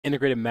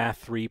Integrated Math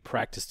 3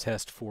 practice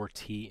test for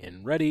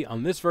TNReady.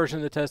 On this version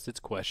of the test, it's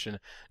question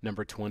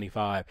number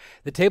 25.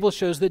 The table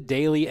shows the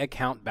daily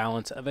account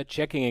balance of a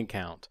checking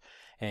account.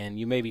 And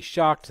you may be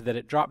shocked that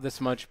it dropped this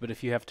much, but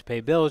if you have to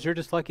pay bills, you're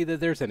just lucky that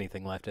there's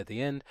anything left at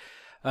the end.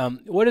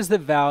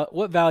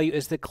 What value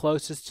is the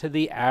closest to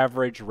the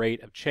average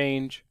rate of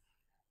change?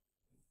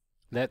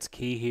 That's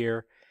key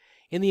here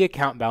in the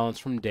account balance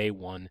from day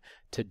 1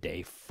 to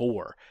day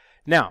 4.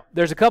 Now,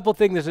 there's a couple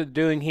things that it's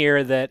doing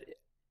here that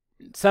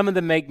some of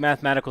them make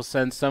mathematical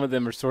sense. Some of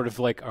them are sort of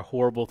like a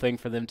horrible thing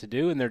for them to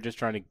do, and they're just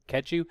trying to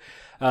catch you.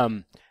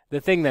 The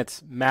thing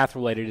that's math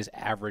related is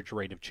average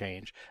rate of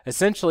change.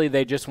 Essentially,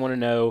 they just want to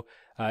know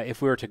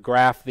if we were to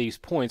graph these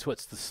points,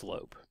 what's the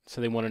slope?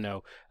 So they want to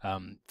know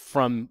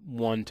from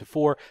 1 to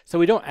 4. So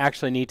we don't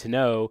actually need to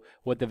know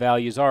what the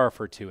values are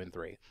for 2 and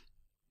 3.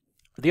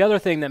 The other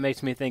thing that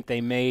makes me think they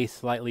may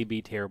slightly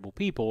be terrible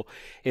people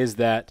is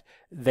that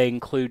they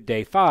include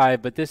day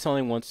 5, but this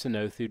only wants to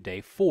know through day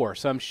 4.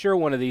 So I'm sure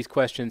one of these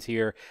questions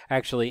here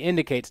actually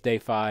indicates day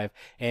 5,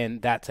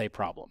 and that's a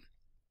problem.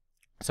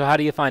 So how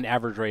do you find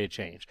average rate of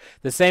change?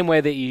 The same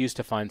way that you used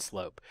to find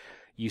slope.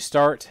 You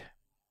start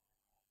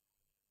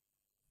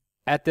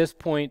at this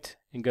point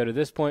and go to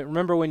this point.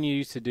 Remember when you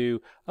used to do,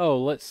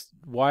 let's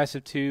y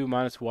sub 2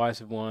 minus y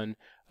sub 1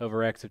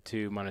 over x of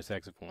 2 minus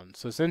x of 1.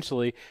 So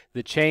essentially,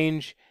 the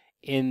change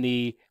in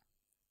the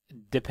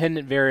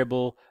dependent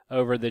variable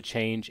over the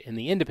change in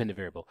the independent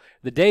variable.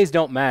 The days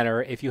don't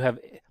matter if you have,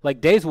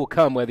 days will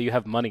come whether you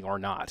have money or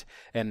not.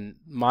 And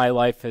my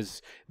life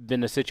has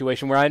been a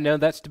situation where I know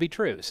that's to be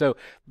true. So,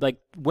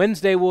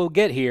 Wednesday will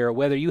get here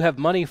whether you have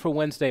money for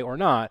Wednesday or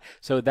not.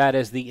 So that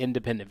is the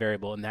independent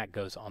variable, and that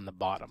goes on the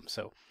bottom.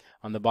 So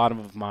on the bottom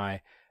of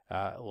my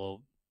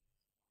little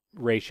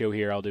ratio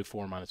here, I'll do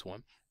 4 minus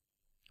 1.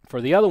 For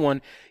the other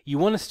one, you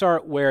want to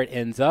start where it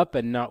ends up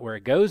and not where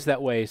it goes.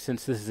 That way,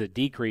 since this is a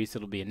decrease,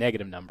 it'll be a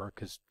negative number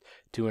because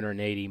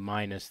 280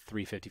 minus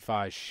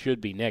 355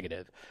 should be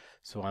negative.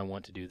 So I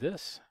want to do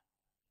this.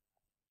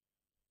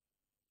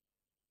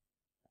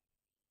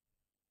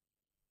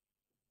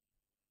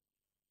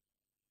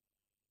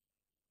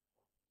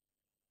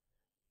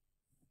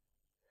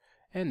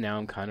 And now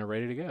I'm kind of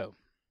ready to go.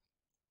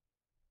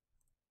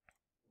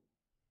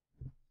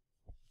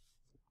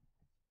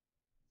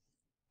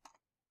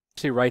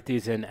 Write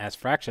these in as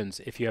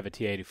fractions if you have a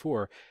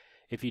T84.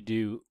 If you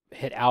do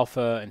hit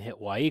alpha and hit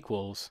y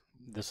equals,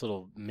 this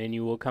little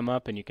menu will come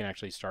up and you can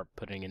actually start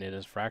putting it in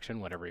as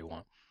fraction, whatever you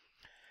want.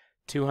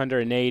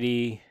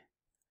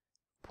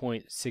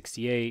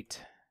 280.68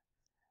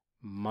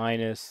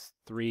 minus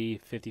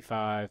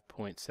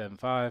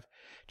 355.75.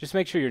 Just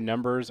make sure your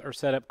numbers are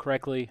set up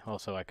correctly.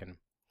 Also, I can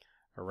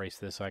erase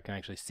this so I can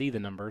actually see the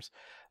numbers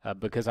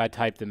because I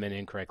typed them in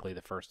incorrectly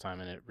the first time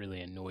and it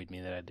really annoyed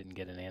me that I didn't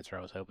get an answer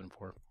I was hoping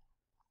for.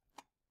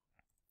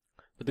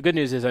 But the good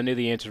news is I knew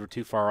the answers were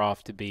too far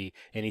off to be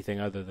anything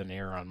other than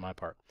error on my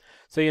part.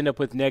 So you end up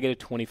with negative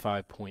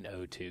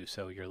 25.02.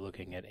 So you're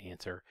looking at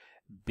answer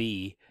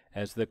B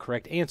as the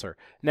correct answer.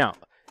 Now,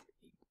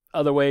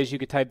 other ways you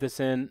could type this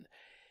in.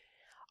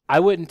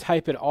 I wouldn't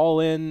type it all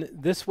in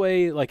this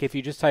way. Like if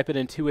you just type it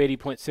in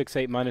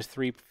 280.68 minus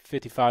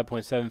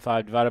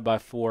 355.75 divided by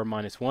 4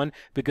 minus 1,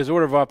 because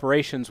order of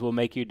operations will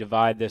make you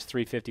divide this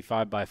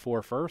 355 by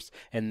 4 first,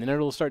 and then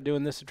it'll start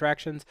doing the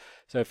subtractions.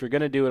 So if you're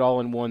going to do it all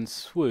in one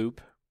swoop,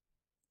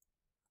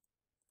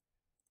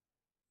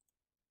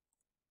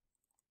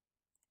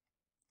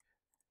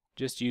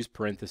 just use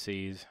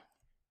parentheses.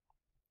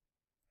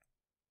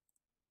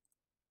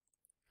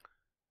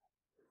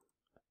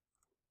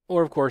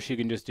 Or, of course, you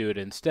can just do it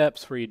in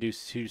steps where you do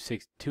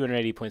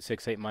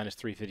 280.68 minus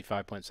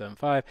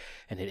 355.75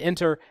 and hit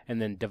enter,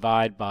 and then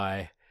divide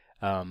by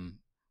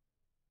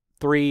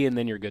 3, and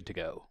then you're good to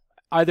go.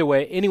 Either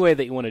way, any way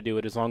that you want to do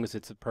it, as long as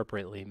it's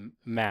appropriately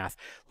math.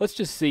 Let's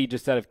just see,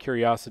 just out of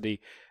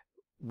curiosity,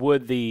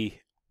 would the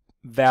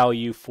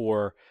value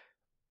for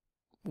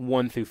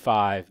 1 through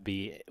 5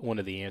 be one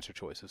of the answer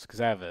choices?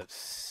 Because I have a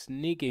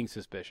sneaking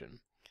suspicion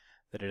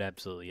that it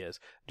absolutely is.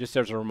 Just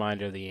as a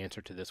reminder, the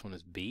answer to this one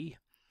is B.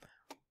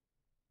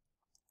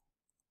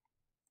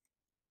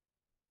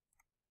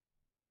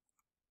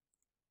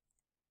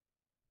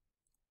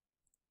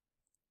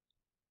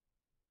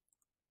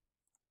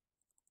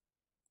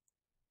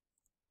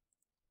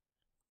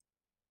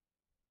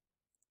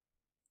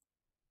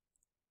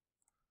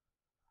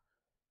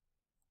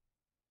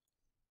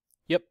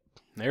 Yep,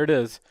 there it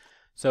is.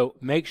 So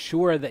make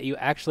sure that you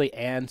actually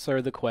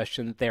answer the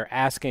question they're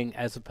asking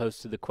as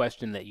opposed to the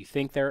question that you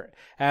think they're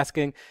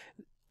asking.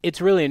 It's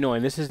really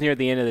annoying. This is near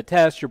the end of the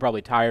test. You're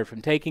probably tired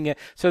from taking it.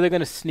 So they're going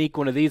to sneak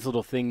one of these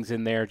little things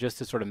in there just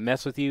to sort of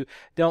mess with you.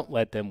 Don't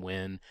let them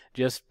win.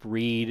 Just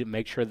read,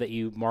 make sure that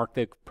you mark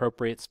the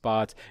appropriate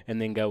spots,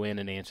 and then go in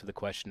and answer the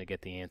question to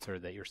get the answer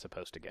that you're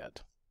supposed to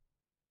get.